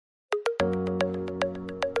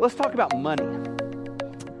Let's talk about money.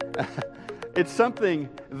 It's something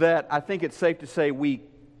that I think it's safe to say we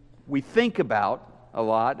think about a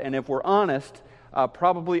lot, and if we're honest,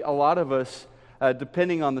 probably a lot of us,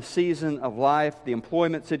 depending on the season of life, the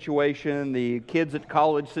employment situation, the kids at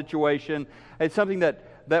college situation, it's something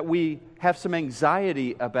that we have some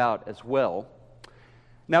anxiety about as well.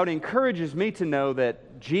 Now, it encourages me to know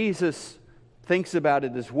that Jesus thinks about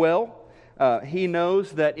it as well. He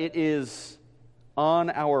knows that it is on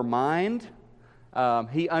our mind.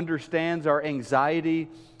 He understands our anxiety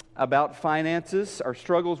about finances. Our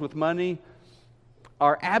struggles with money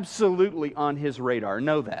are absolutely on His radar.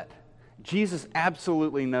 Know that. Jesus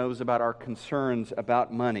absolutely knows about our concerns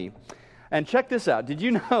about money. And check this out. Did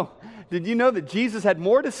you know that Jesus had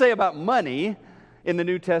more to say about money in the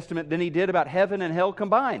New Testament than He did about heaven and hell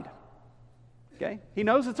combined? Okay? He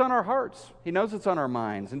knows it's on our hearts. He knows it's on our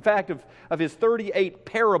minds. In fact, of His 38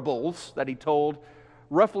 parables that He told,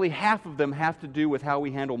 roughly half of them have to do with how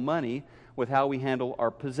we handle money, with how we handle our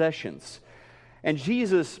possessions. And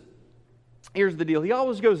Jesus, here's the deal. He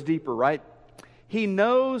always goes deeper, right? He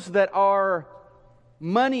knows that our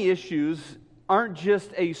money issues aren't just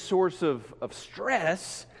a source of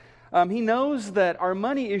stress. He knows that our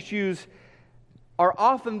money issues are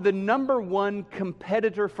often the number one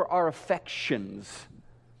competitor for our affections,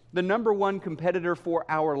 the number one competitor for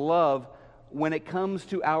our love when it comes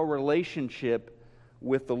to our relationship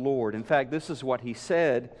with the Lord. In fact, this is what He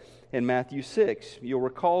said in Matthew 6. You'll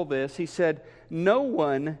recall this. He said, "No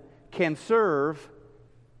one can serve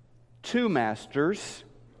two masters,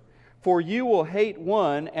 for you will hate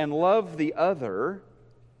one and love the other.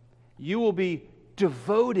 You will be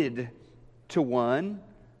devoted to one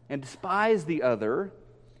and despise the other.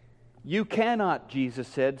 You cannot," Jesus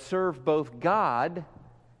said, "serve both God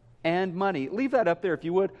and money." Leave that up there if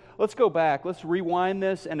you would. Let's go back. Let's rewind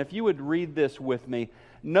this, and if you would read this with me.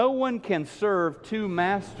 "No one can serve two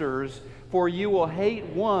masters, for you will hate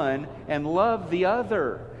one and love the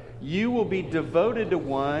other. You will be devoted to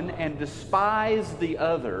one and despise the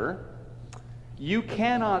other. You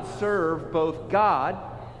cannot serve both God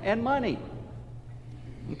and money."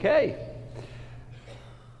 Okay.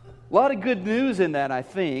 A lot of good news in that, I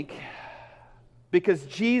think, because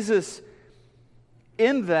Jesus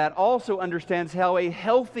in that also understands how a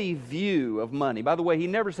healthy view of money, by the way, He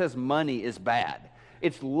never says money is bad.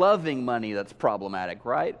 It's loving money that's problematic,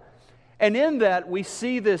 right? And in that, we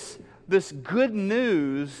see this good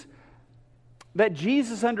news that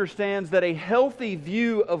Jesus understands that a healthy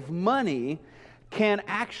view of money can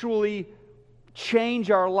actually change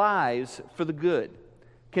our lives for the good,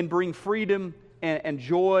 can bring freedom and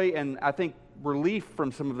joy and, I think, relief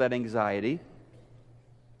from some of that anxiety.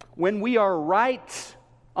 When we are right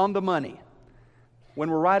on the money,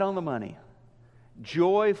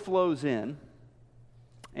 joy flows in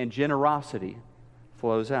and generosity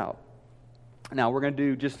flows out. Now, we're going to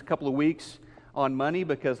do just a couple of weeks on money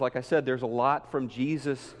because, like I said, there's a lot from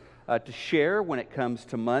Jesus to share when it comes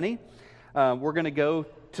to money. We're going to go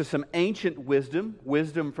to some ancient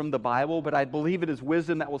wisdom from the Bible, but I believe it is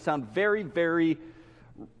wisdom that will sound very, very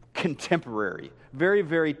contemporary, very,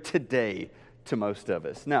 very today to most of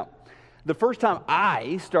us. Now, the first time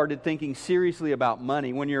I started thinking seriously about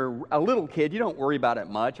money, when you're a little kid, you don't worry about it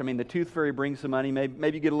much. I mean, the tooth fairy brings some money,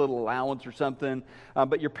 maybe you get a little allowance or something,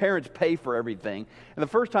 but your parents pay for everything. And the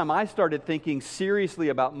first time I started thinking seriously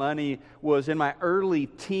about money was in my early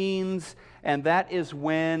teens, and that is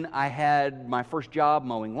when I had my first job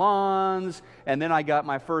mowing lawns, and then I got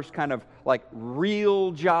my first kind of like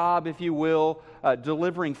real job, if you will,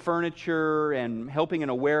 delivering furniture and helping in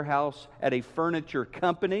a warehouse at a furniture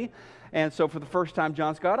company. And so for the first time,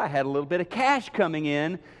 John Scott, I had a little bit of cash coming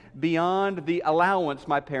in beyond the allowance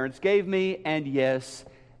my parents gave me, and yes,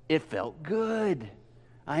 it felt good.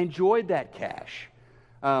 I enjoyed that cash.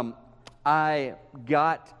 I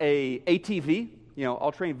got a ATV,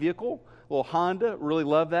 all-terrain vehicle, little Honda, really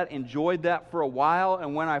loved that, enjoyed that for a while,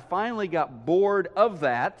 and when I finally got bored of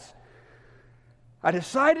that, I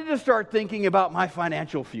decided to start thinking about my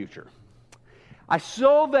financial future. I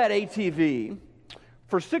sold that ATV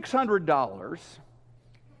for $600.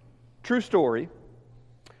 True story.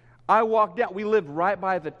 I walked down, we lived right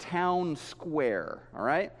by the town square, all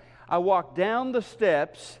right? I walked down the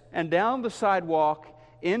steps and down the sidewalk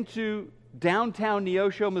into downtown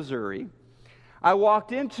Neosho, Missouri. I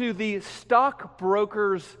walked into the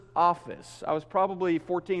stockbroker's office. I was probably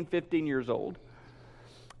 14, 15 years old.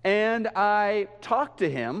 And I talked to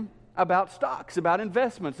him about stocks, about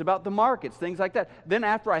investments, about the markets, things like that. Then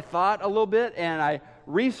after I thought a little bit and I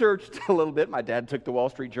researched a little bit, my dad took the Wall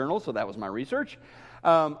Street Journal, so that was my research.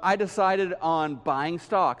 I decided on buying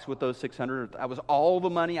stocks with those $600. That was all the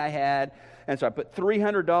money I had. And so I put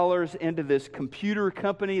 $300 into this computer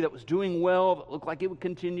company that was doing well, that looked like it would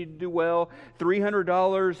continue to do well.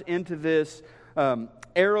 $300 into this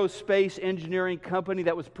aerospace engineering company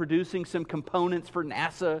that was producing some components for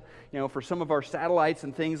NASA, for some of our satellites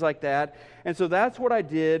and things like that. And so that's what I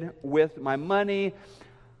did with my money.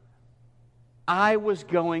 I was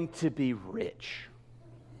going to be rich,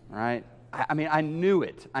 right? I mean, I knew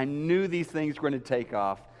it. I knew these things were going to take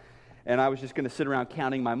off. And I was just going to sit around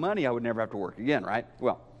counting my money. I would never have to work again, right?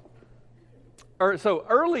 Well, so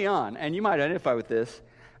early on, and you might identify with this,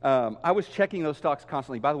 I was checking those stocks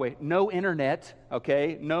constantly. By the way, no internet,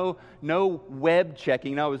 okay? No web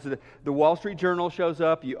checking. No, it was the Wall Street Journal shows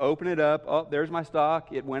up. You open it up. Oh, there's my stock.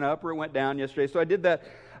 It went up or it went down yesterday. So I did that,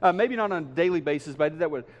 maybe not on a daily basis, but I did that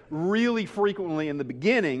really frequently in the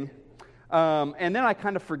beginning. And then I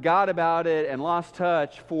kind of forgot about it and lost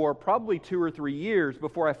touch for probably 2 or 3 years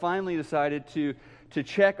before I finally decided to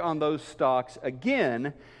check on those stocks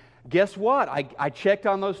again. Guess what? I checked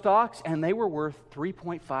on those stocks and they were worth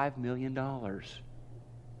 $3.5 million.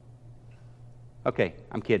 Okay,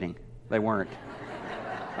 I'm kidding. They weren't.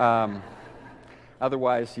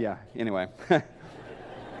 Otherwise, yeah, anyway.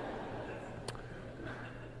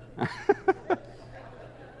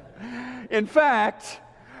 In fact,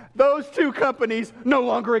 those two companies no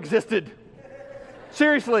longer existed.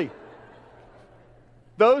 Seriously.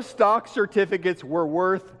 Those stock certificates were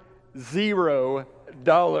worth $0.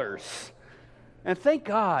 And thank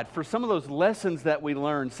God for some of those lessons that we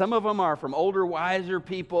learned. Some of them are from older, wiser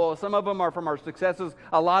people. Some of them are from our successes.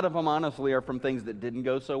 A lot of them, honestly, are from things that didn't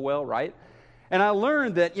go so well, right? And I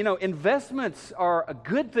learned that, investments are a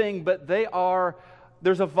good thing, but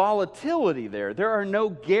there's a volatility there. There are no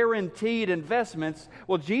guaranteed investments.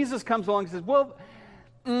 Well, Jesus comes along and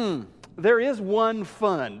says, there is one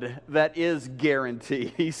fund that is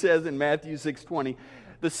guaranteed. He says in Matthew 6:20,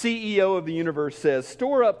 the CEO of the universe says,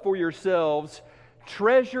 store up for yourselves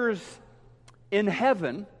treasures in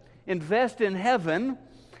heaven, invest in heaven,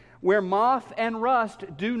 where moth and rust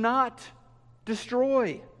do not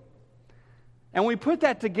destroy. And we put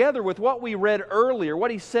that together with what we read earlier,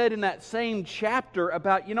 what he said in that same chapter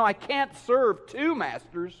about, I can't serve two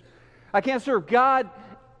masters. I can't serve God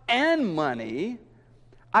and money.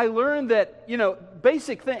 I learned that,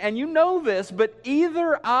 basic thing, and you know this, but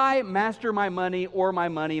either I master my money or my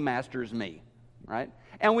money masters me, right?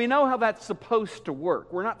 And we know how that's supposed to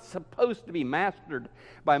work. We're not supposed to be mastered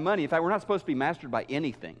by money. In fact, we're not supposed to be mastered by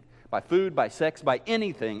anything, by food, by sex, by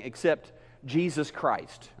anything except Jesus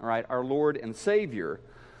Christ, all right, our Lord and Savior.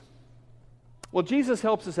 Well, Jesus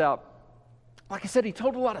helps us out. Like I said, he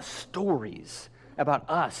told a lot of stories about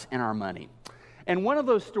us and our money. And one of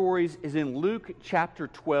those stories is in Luke chapter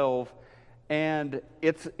 12, and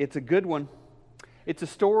it's a good one. It's a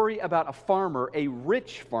story about a farmer, a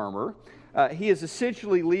rich farmer. He is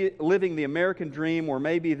essentially living the American dream, or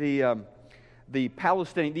maybe the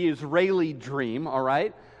Palestinian, the Israeli dream, all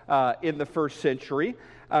right, in the first century.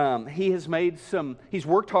 He's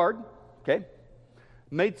worked hard, okay,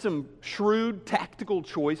 made some shrewd tactical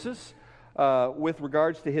choices with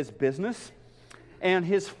regards to his business. And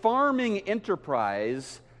his farming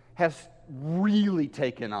enterprise has really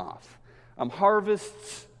taken off.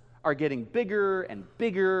 Harvests are getting bigger and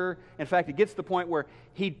bigger. In fact, it gets to the point where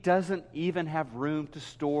he doesn't even have room to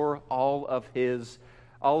store all of his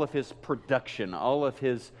production, all of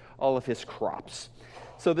his crops.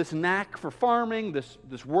 So this knack for farming,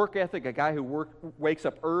 this work ethic, a guy who wakes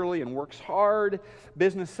up early and works hard,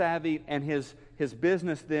 business savvy, and his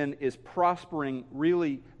business then is prospering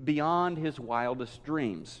really beyond his wildest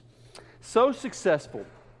dreams. So successful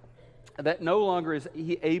that no longer is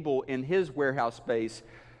he able in his warehouse space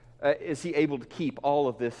is he able to keep all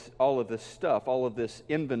of this stuff, all of this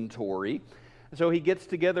inventory. So he gets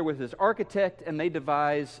together with his architect and they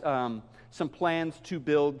devise some plans to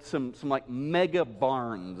build some like mega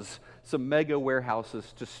barns, some mega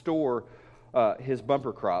warehouses to store his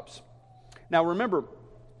bumper crops. Now remember,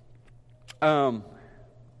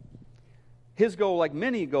 his goal, like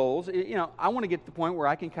many goals, I want to get to the point where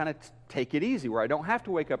I can kind of take it easy, where I don't have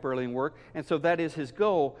to wake up early and work. And so that is his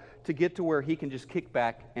goal, to get to where he can just kick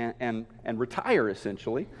back and retire,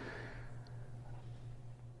 essentially.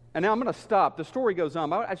 And now I'm going to stop. The story goes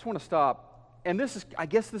on. I just want to stop. And I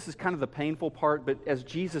guess this is kind of the painful part, but as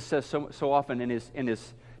Jesus says so often in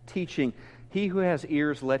his teaching, he who has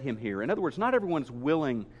ears, let him hear. In other words, not everyone's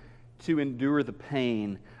willing to endure the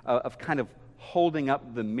pain of kind of holding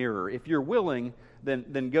up the mirror. If you're willing,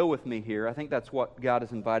 then go with me here. I think that's what God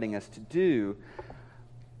is inviting us to do.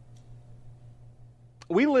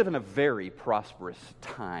 we live in a very prosperous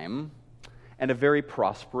time and a very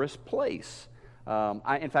prosperous place.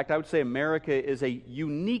 In fact, I would say America is a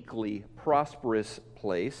uniquely prosperous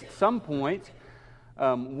place. At some point,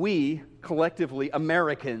 we, collectively,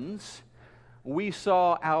 Americans, we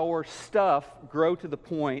saw our stuff grow to the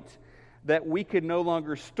point that we could no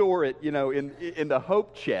longer store it, in the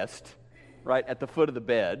hope chest, right, at the foot of the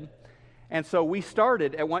bed. And so we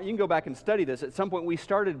started, you can go back and study this, at some point we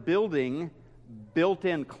started building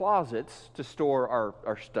built-in closets to store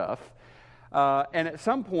our stuff. And at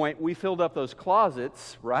some point we filled up those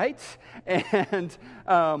closets, right? And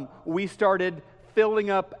we started filling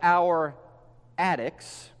up our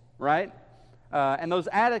attics, right? And those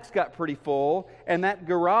attics got pretty full, and that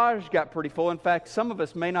garage got pretty full. In fact, some of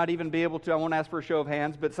us may not even be able to, I won't ask for a show of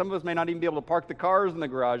hands, but some of us may not even be able to park the cars in the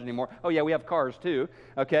garage anymore. Oh yeah, we have cars too,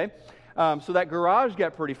 okay? So that garage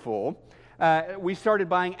got pretty full. We started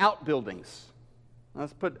buying outbuildings.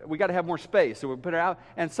 We got to have more space, so we put it out.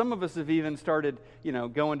 And some of us have even started,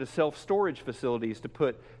 going to self-storage facilities to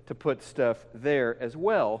put stuff there as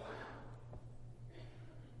well.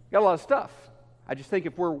 Got a lot of stuff. I just think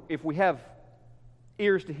if we have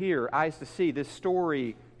ears to hear, eyes to see, this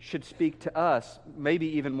story should speak to us,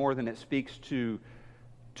 maybe even more than it speaks to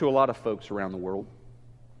a lot of folks around the world.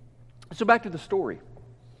 So back to the story.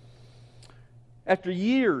 After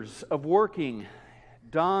years of working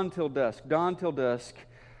dawn till dusk,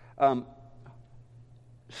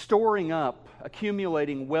 storing up,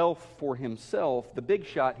 accumulating wealth for himself, the big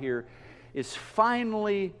shot here is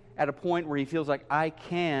finally at a point where he feels like, I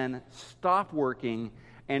can stop working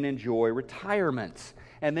and enjoy retirement.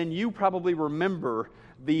 And then you probably remember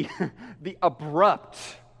the abrupt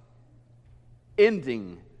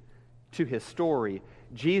ending to his story.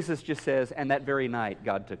 Jesus just says, and that very night,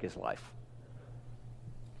 God took his life.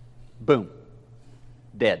 Boom.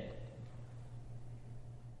 Dead.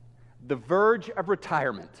 The verge of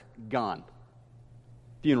retirement, gone.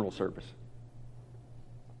 Funeral service.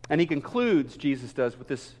 And he concludes, Jesus does, with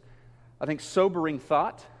this, I think, sobering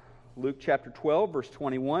thought. Luke chapter 12, verse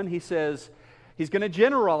 21, he says, he's going to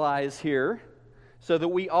generalize here so that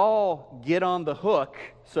we all get on the hook,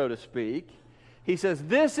 so to speak. He says,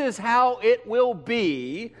 this is how it will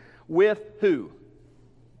be with who?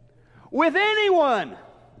 With anyone.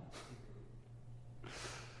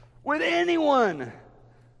 With anyone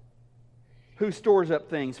who stores up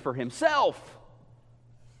things for himself,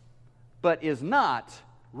 but is not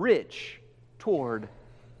rich toward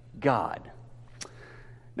God.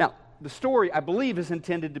 Now, the story, I believe, is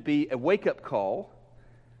intended to be a wake-up call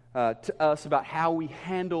to us about how we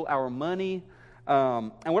handle our money.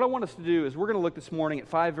 And what I want us to do is we're going to look this morning at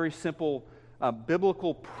 5 very simple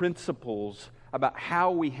biblical principles about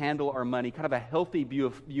how we handle our money, kind of a healthy view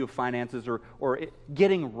of finances or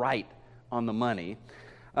getting right on the money.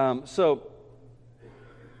 So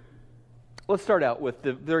let's start out with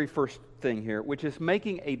the very first thing here, which is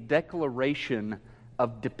making a declaration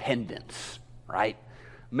of dependence, right?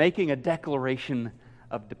 Making a declaration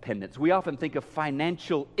of dependence. We often think of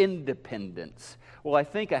financial independence. Well, I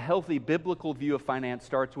think a healthy biblical view of finance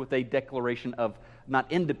starts with a declaration of not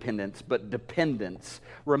independence, but dependence.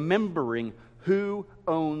 Remembering who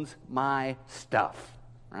owns my stuff,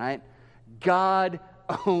 right? God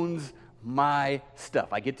owns my stuff.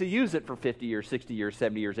 I get to use it for 50 years, 60 years,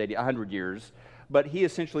 70 years, 80, 100 years, but he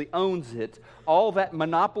essentially owns it. All that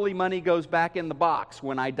monopoly money goes back in the box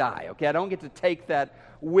when I die, okay? I don't get to take that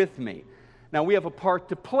with me. Now, we have a part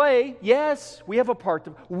to play. Yes, we have a part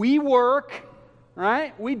to... We work,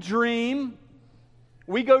 right? We dream.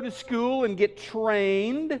 We go to school and get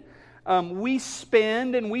trained. We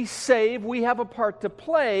spend and we save. We have a part to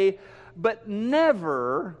play, but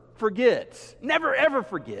never ever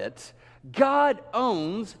forget, God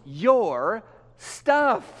owns your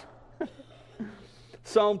stuff.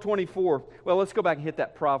 Psalm 24. Well, let's go back and hit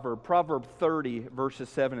that proverb. Proverb 30, verses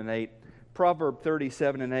 7 and 8. Proverb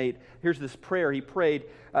 37 and 8. Here's this prayer he prayed.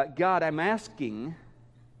 God, I'm asking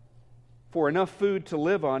for enough food to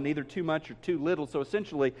live on, neither too much or too little. So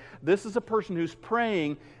essentially, this is a person who's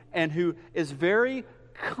praying and who is very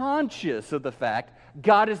conscious of the fact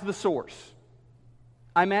God is the source.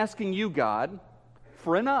 I'm asking you, God,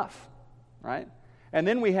 for enough, right? And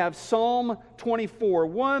then we have Psalm 24,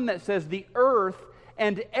 1 that says, the earth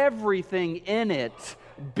and everything in it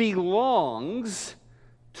belongs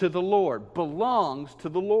to the Lord, belongs to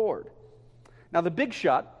the Lord. Now the big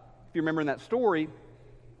shot, if you remember in that story,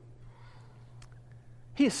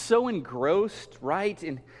 he is so engrossed, right,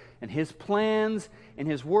 in his plans, in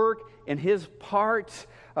his work, in his part,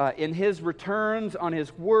 in his returns on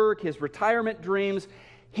his work, his retirement dreams.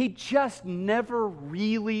 he just never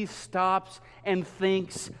really stops and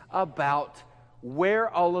thinks about where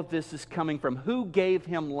all of this is coming from. Who gave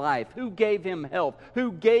him life? Who gave him health?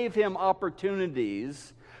 Who gave him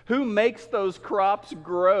opportunities? Who makes those crops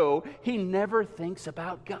grow? He never thinks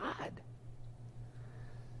about God.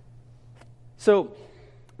 So,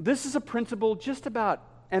 this is a principle just about,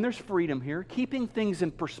 and there's freedom here, keeping things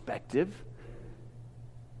in perspective.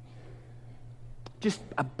 Just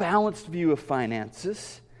a balanced view of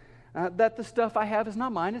finances. That the stuff I have is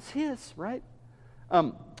not mine, it's his, right?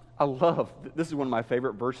 I love, this is one of my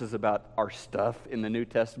favorite verses about our stuff in the New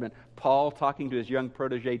Testament. Paul, talking to his young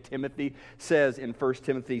protege Timothy, says in 1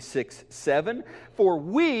 Timothy 6:7, "For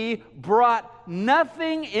we brought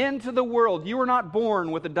nothing into the world." You were not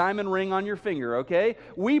born with a diamond ring on your finger, okay?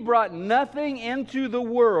 We brought nothing into the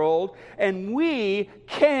world, and we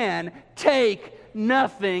can take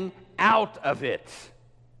nothing out of it.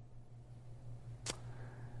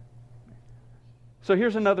 So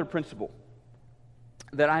here's another principle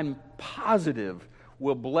that I'm positive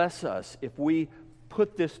will bless us if we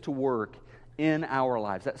put this to work in our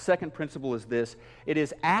lives. That second principle is this. It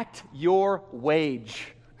is act your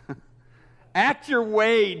wage. Act your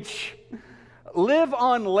wage. Live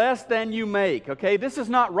on less than you make, okay? This is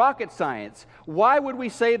not rocket science. Why would we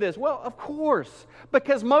say this? Well, of course,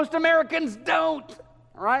 because most Americans don't,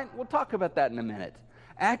 all right? We'll talk about that in a minute.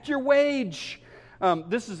 Act your wage.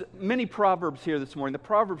 This is many Proverbs here this morning. The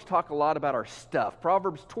Proverbs talk a lot about our stuff.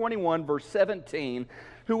 Proverbs 21, verse 17,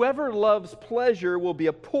 "Whoever loves pleasure will be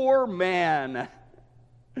a poor man.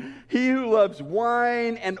 He who loves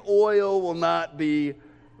wine and oil will not be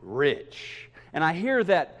rich." And I hear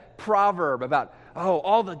that proverb about,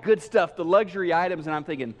 all the good stuff, the luxury items, and I'm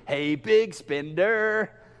thinking, hey, big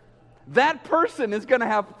spender. That person is going to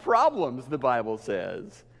have problems, the Bible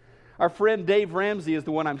says. Our friend Dave Ramsey is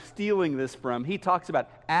the one I'm stealing this from. He talks about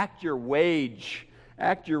act your wage.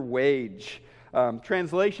 Act your wage.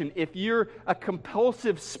 Translation, if you're a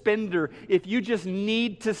compulsive spender, if you just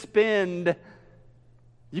need to spend,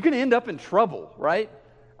 you're going to end up in trouble, right?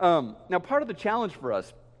 Now, part of the challenge for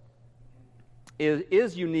us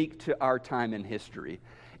is unique to our time in history.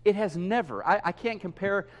 It has never, I can't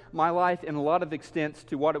compare my life in a lot of extents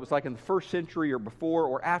to what it was like in the first century or before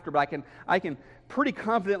or after, but I can pretty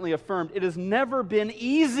confidently affirm it has never been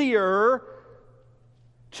easier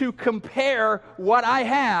to compare what I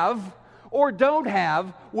have or don't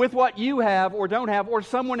have with what you have or don't have, or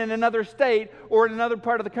someone in another state or in another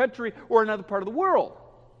part of the country or another part of the world.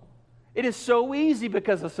 It is so easy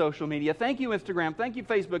because of social media. Thank you, Instagram. Thank you,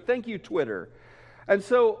 Facebook. Thank you, Twitter. And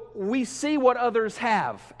so we see what others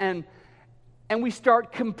have, and we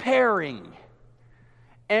start comparing.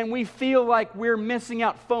 And we feel like we're missing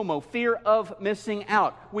out. FOMO, fear of missing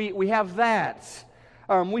out. We have that.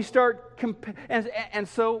 We start and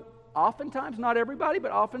so oftentimes, not everybody,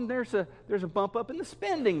 but often there's a bump up in the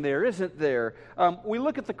spending there, isn't there? We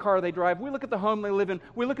look at the car they drive. We look at the home they live in.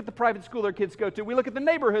 We look at the private school their kids go to. We look at the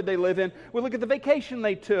neighborhood they live in. We look at the vacation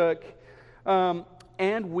they took.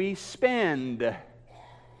 And we spend.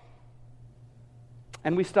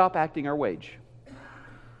 And we stop acting our wage.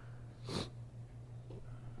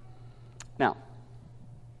 Now,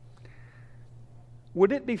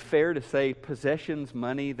 would it be fair to say possessions,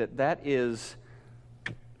 money, that's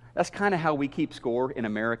kind of how we keep score in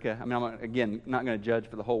America? I mean, I'm, again, not going to judge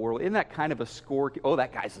for the whole world. Isn't that kind of a score? Oh,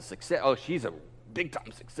 that guy's a success. Oh, she's a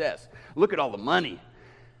big-time success. Look at all the money.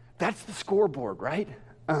 That's the scoreboard, right?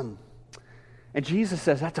 And Jesus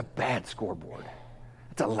says that's a bad scoreboard.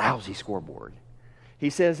 That's a lousy scoreboard. He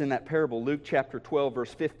says in that parable, Luke chapter 12,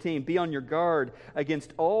 verse 15, "Be on your guard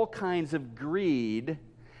against all kinds of greed.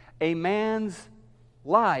 A man's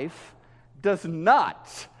life does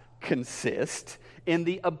not consist in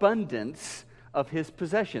the abundance of his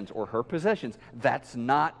possessions," or her possessions. That's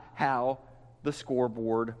not how the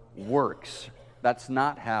scoreboard works. That's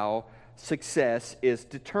not how success is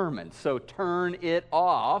determined. So turn it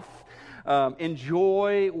off.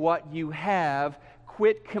 Enjoy what you have.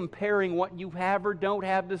 Quit comparing what you have or don't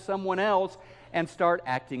have to someone else and start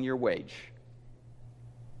acting your wage.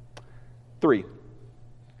 3,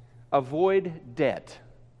 avoid debt.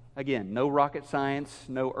 Again, no rocket science,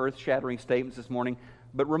 no earth-shattering statements this morning,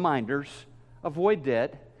 but reminders. Avoid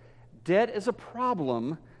debt. Debt is a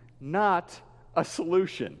problem, not a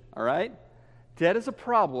solution, all right? Debt is a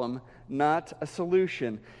problem, not a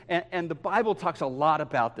solution. And the Bible talks a lot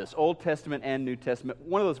about this, Old Testament and New Testament.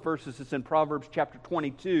 One of those verses is in Proverbs chapter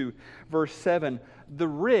 22, verse 7. "The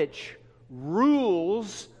rich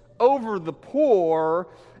rules over the poor,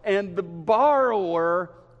 and the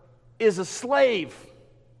borrower is a slave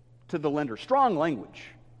to the lender." Strong language.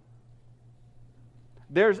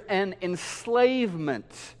 There's an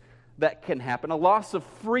enslavement that can happen, a loss of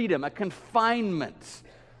freedom, a confinement,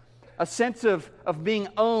 a sense of being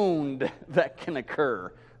owned that can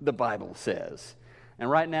occur, the Bible says. And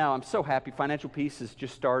right now, I'm so happy. Financial Peace has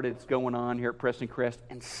just started. It's going on here at Preston Crest.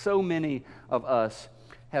 And so many of us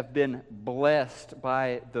have been blessed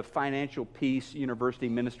by the Financial Peace University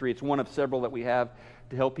ministry. It's one of several that we have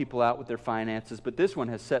to help people out with their finances. But this one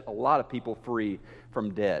has set a lot of people free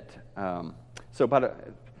from debt.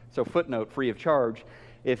 So footnote, free of charge.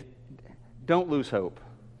 Don't lose hope.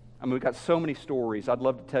 I mean, we've got so many stories. I'd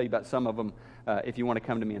love to tell you about some of them if you want to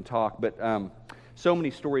come to me and talk. But so many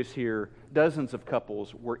stories here. Dozens of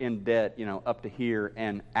couples were in debt, up to here,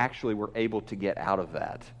 and actually were able to get out of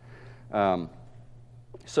that.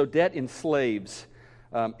 So debt enslaves.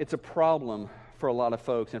 It's a problem for a lot of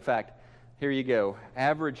folks. In fact, here you go.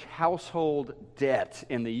 Average household debt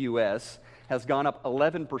in the U.S. has gone up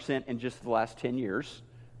 11% in just the last 10 years,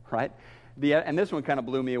 right? And this one kind of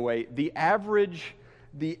blew me away. The average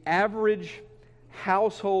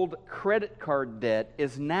household credit card debt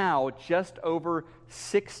is now just over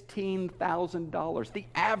 $16,000. The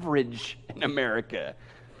average in America,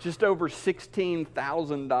 just over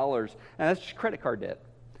 $16,000. And that's just credit card debt.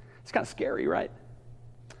 It's kind of scary, right?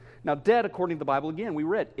 Now, debt, according to the Bible, again, we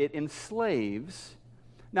read, it enslaves.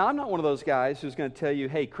 Now, I'm not one of those guys who's going to tell you,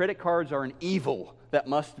 hey, credit cards are an evil that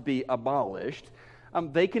must be abolished.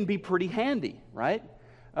 They can be pretty handy, right?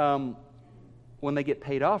 When they get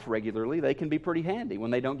paid off regularly, they can be pretty handy.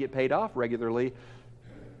 When they don't get paid off regularly,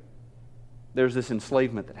 there's this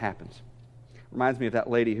enslavement that happens. Reminds me of that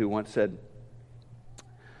lady who once said,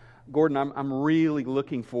 Gordon, I'm really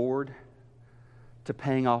looking forward to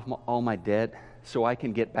paying off all my debt so I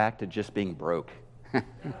can get back to just being broke.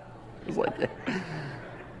 It's like, yeah.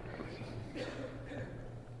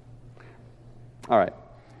 All right,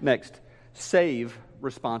 next, save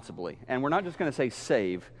responsibly. And we're not just going to say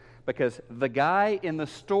save, because the guy in the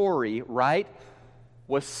story, right,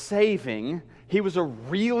 was saving. He was a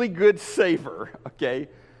really good saver, okay?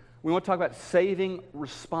 We want to talk about saving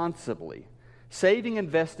responsibly. Saving,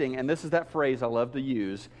 investing, and this is that phrase I love to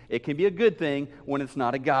use. It can be a good thing when it's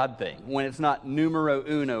not a God thing, when it's not numero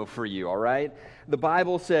uno for you, all right? The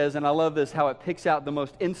Bible says, and I love this, how it picks out the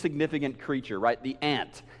most insignificant creature, right? The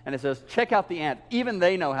ant. And it says, check out the ant. Even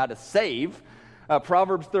they know how to save.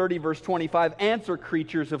 Proverbs 30, verse 25, ants are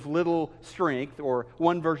creatures of little strength, or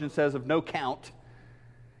one version says of no count.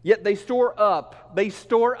 Yet they store up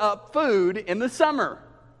food in the summer.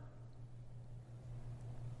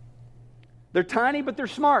 They're tiny, but they're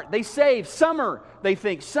smart. They save. Summer, they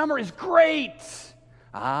think, summer is great.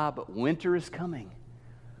 But winter is coming.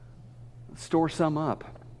 Store some up.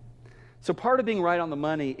 So part of being right on the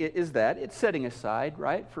money is that it's setting aside,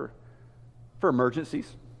 right, for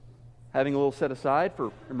emergencies. Having a little set aside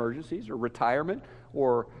for emergencies or retirement,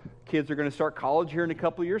 or kids are going to start college here in a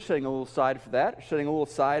couple of years, setting a little aside for that, setting a little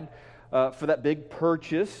aside for that big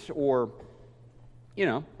purchase, or,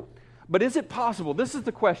 But is it possible? This is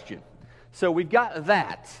the question. So we've got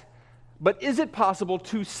that. But is it possible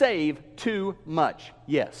to save too much?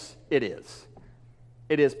 Yes, it is.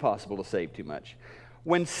 It is possible to save too much.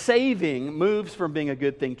 When saving moves from being a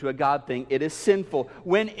good thing to a God thing, it is sinful.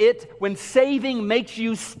 When saving makes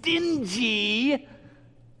you stingy,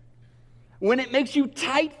 when it makes you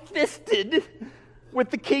tight-fisted with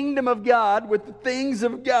the kingdom of God, with the things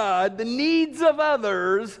of God, the needs of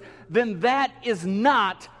others, then that is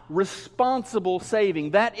not responsible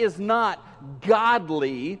saving. That is not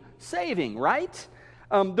godly saving, right?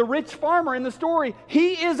 The rich farmer in the story,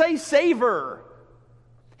 he is a saver.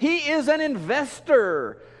 He is an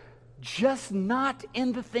investor, just not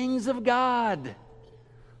in the things of God.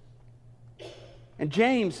 And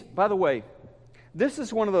James, by the way, this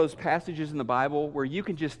is one of those passages in the Bible where you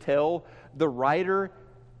can just tell the writer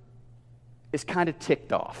is kind of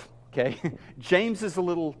ticked off, okay? James is a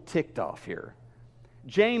little ticked off here.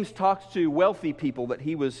 James talks to wealthy people that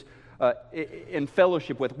he was in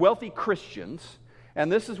fellowship with, wealthy Christians, and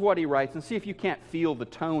this is what he writes, and see if you can't feel the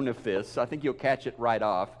tone of this. I think you'll catch it right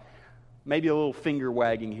off. Maybe a little finger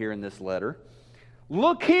wagging here in this letter.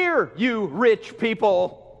 Look here, you rich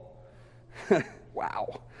people.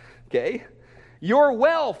 Wow. Okay. Your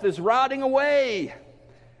wealth is rotting away,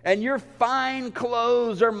 and your fine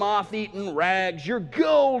clothes are moth-eaten rags. Your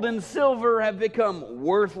gold and silver have become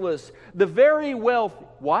worthless. The very wealth,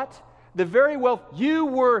 what? The very wealth you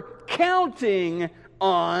were counting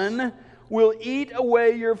on will eat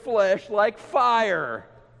away your flesh like fire.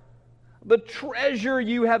 The treasure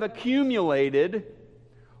you have accumulated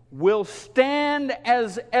will stand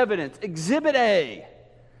as evidence, Exhibit A,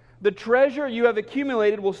 The treasure you have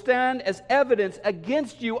accumulated will stand as evidence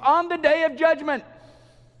against you on the day of judgment.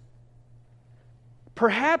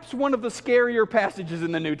 Perhaps one of the scarier passages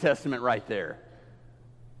in the New Testament right there.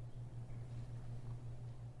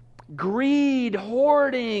 Greed,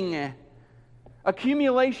 hoarding,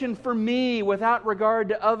 accumulation for me without regard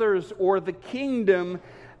to others or the kingdom,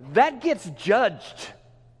 that gets judged.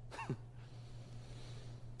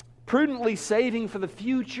 Prudently saving for the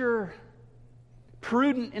future,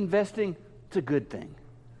 prudent investing, it's a good thing.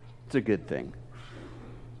 It's a good thing.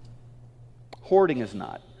 Hoarding is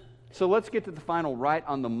not. So let's get to the final right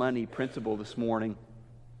on the money principle this morning.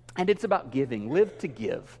 And it's about giving. Live to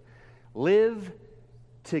give. Live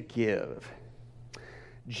to give.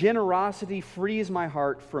 Generosity frees my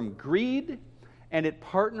heart from greed, and it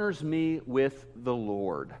partners me with the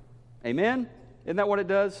Lord. Amen? Isn't that what it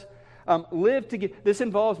does? Live to give. This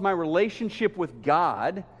involves my relationship with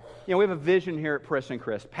God. You know, we have a vision here at Preston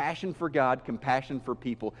Crest. Passion for God, compassion for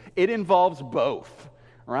people. It involves both,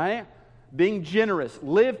 right? Being generous,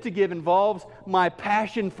 live to give involves my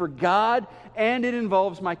passion for God, and it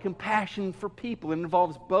involves my compassion for people. It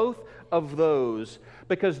involves both of those,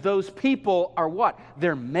 because those people are what?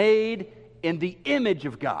 They're made in the image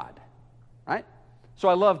of God, right? So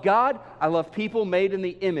I love God, I love people made in the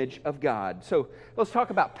image of God. So let's talk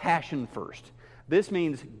about passion first. This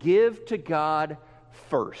means give to God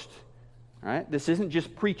first, right? This isn't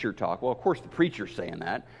just preacher talk. Well, of course the preacher's saying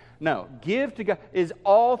that. No, give to God is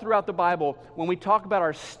all throughout the Bible. When we talk about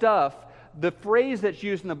our stuff, the phrase that's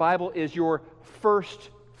used in the Bible is your first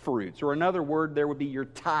fruits, or another word there would be your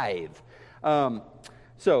tithe.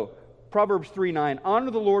 So, Proverbs 3:9,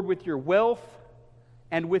 honor the Lord with your wealth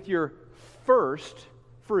and with your first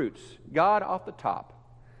fruits. God off the top.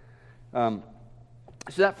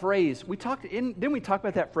 So that phrase, didn't we talk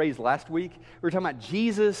about that phrase last week? We were talking about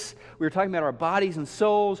Jesus, we were talking about our bodies and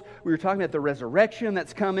souls, we were talking about the resurrection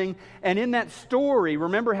that's coming, and in that story,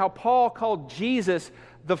 remember how Paul called Jesus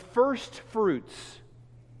the first fruits.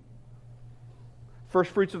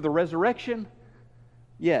 First fruits of the resurrection?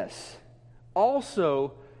 Yes.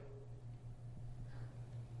 Also,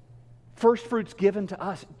 first fruits given to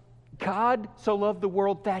us. God so loved the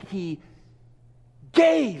world that He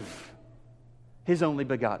gave His only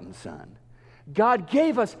begotten Son. God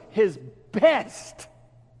gave us His best.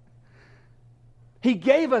 He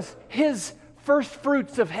gave us His first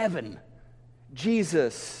fruits of heaven,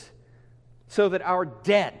 Jesus, so that our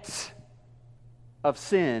debt of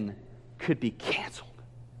sin could be canceled,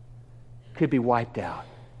 could be wiped out.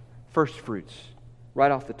 First fruits,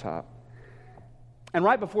 right off the top. And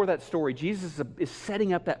right before that story, Jesus is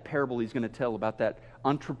setting up that parable He's going to tell about that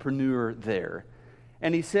entrepreneur there.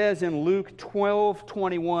 And He says in Luke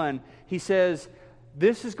 12:21, He says,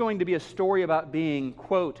 this is going to be a story about being,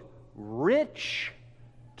 quote, rich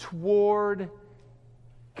toward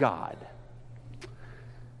God.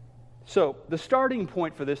 So the starting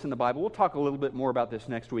point for this in the Bible, we'll talk a little bit more about this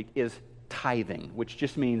next week, is tithing, which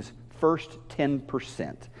just means first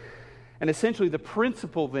 10%. And essentially the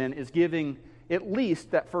principle then is giving at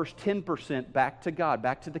least that first 10% back to God,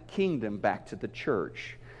 back to the kingdom, back to the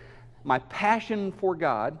church. My passion for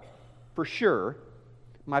God, for sure,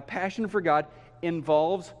 my passion for God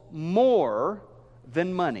involves more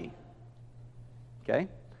than money. Okay?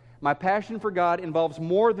 My passion for God involves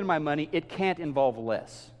more than my money. It can't involve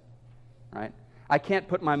less. Right? I can't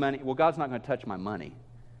put my money, well, God's not going to touch my money.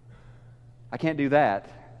 I can't do that.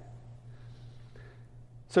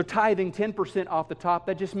 So tithing 10% off the top,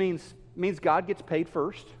 that just means God gets paid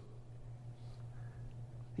first.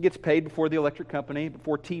 He gets paid before the electric company,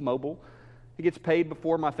 before T-Mobile. He gets paid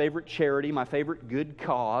before my favorite charity, my favorite good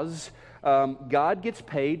cause. God gets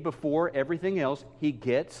paid before everything else. He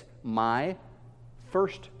gets my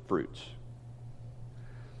first fruits.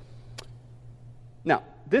 Now,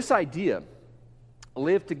 this idea,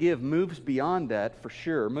 live to give, moves beyond that for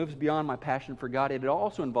sure, moves beyond my passion for God. It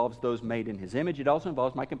also involves those made in His image. It also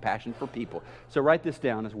involves my compassion for people. So write this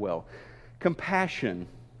down as well. Compassion.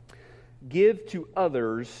 Give to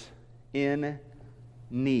others in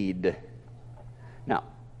need. Now,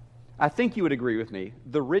 I think you would agree with me.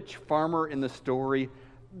 The rich farmer in the story,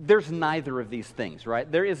 there's neither of these things, right?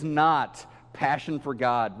 There is not passion for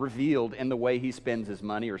God revealed in the way he spends his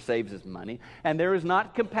money or saves his money. And there is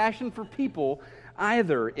not compassion for people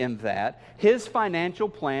either in that. His financial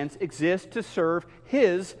plans exist to serve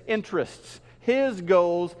his interests, his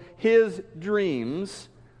goals, his dreams.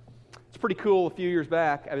 It's pretty cool. A few years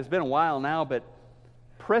back, it's been a while now, but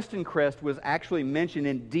Preston Crest was actually mentioned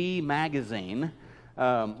in D Magazine,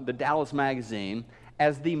 the Dallas magazine,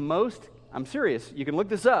 as the most, I'm serious, you can look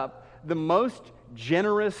this up, the most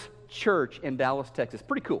generous church in Dallas, Texas.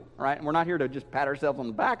 Pretty cool, right? And we're not here to just pat ourselves on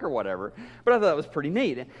the back or whatever, but I thought that was pretty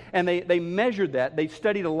neat. And they measured that. They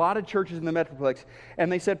studied a lot of churches in the Metroplex,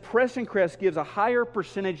 and they said Preston Crest gives a higher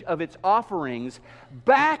percentage of its offerings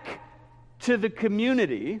back to the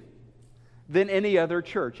community than any other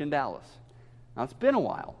church in Dallas. Now, it's been a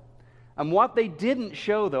while. And what they didn't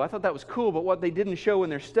show, though, I thought that was cool, but what they didn't show in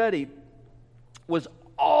their study was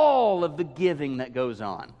all of the giving that goes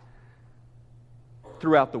on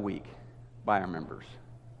throughout the week by our members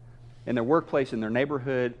in their workplace, in their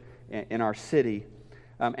neighborhood, in our city.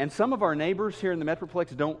 And some of our neighbors here in the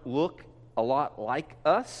Metroplex don't look a lot like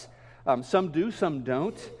us. Some do, some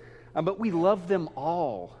don't. But we love them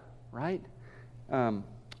all, right?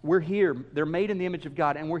 We're here. They're made in the image of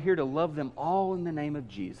God, and we're here to love them all in the name of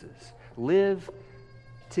Jesus. Live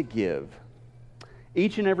to give.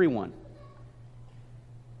 Each and every one.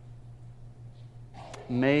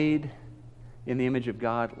 Made in the image of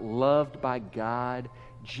God, loved by God.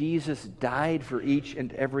 Jesus died for each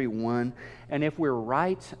and every one. And if we're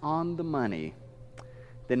right on the money,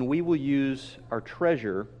 then we will use our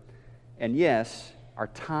treasure and, yes, our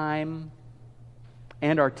time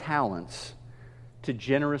and our talents to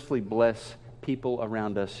generously bless people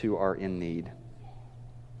around us who are in need.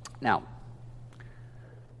 Now,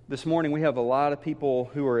 this morning we have a lot of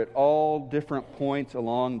people who are at all different points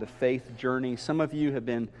along the faith journey. Some of you have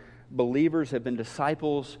been believers, have been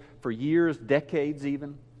disciples for years, decades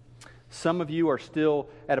even. Some of you are still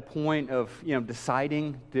at a point of,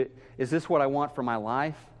 deciding, is this what I want for my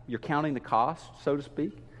life? You're counting the cost, so to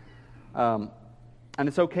speak. And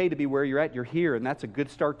it's okay to be where you're at. You're here, and that's a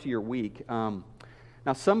good start to your week.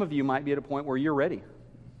 Now, some of you might be at a point where you're ready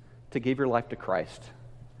to give your life to Christ,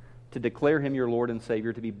 to declare Him your Lord and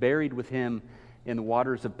Savior, to be buried with Him in the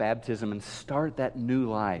waters of baptism and start that new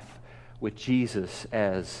life with Jesus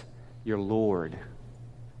as your Lord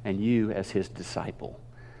and you as His disciple.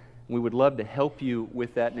 We would love to help you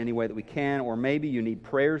with that in any way that we can, or maybe you need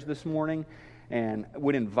prayers this morning, and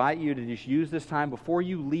would invite you to just use this time before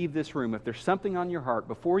you leave this room. If there's something on your heart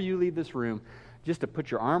before you leave this room, just to put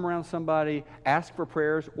your arm around somebody, ask for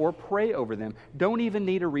prayers, or pray over them. Don't even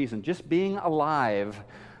need a reason. Just being alive,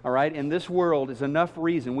 all right, in this world is enough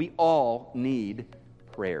reason. We all need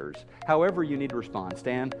prayers. However you need to respond,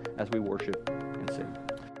 stand as we worship and sing.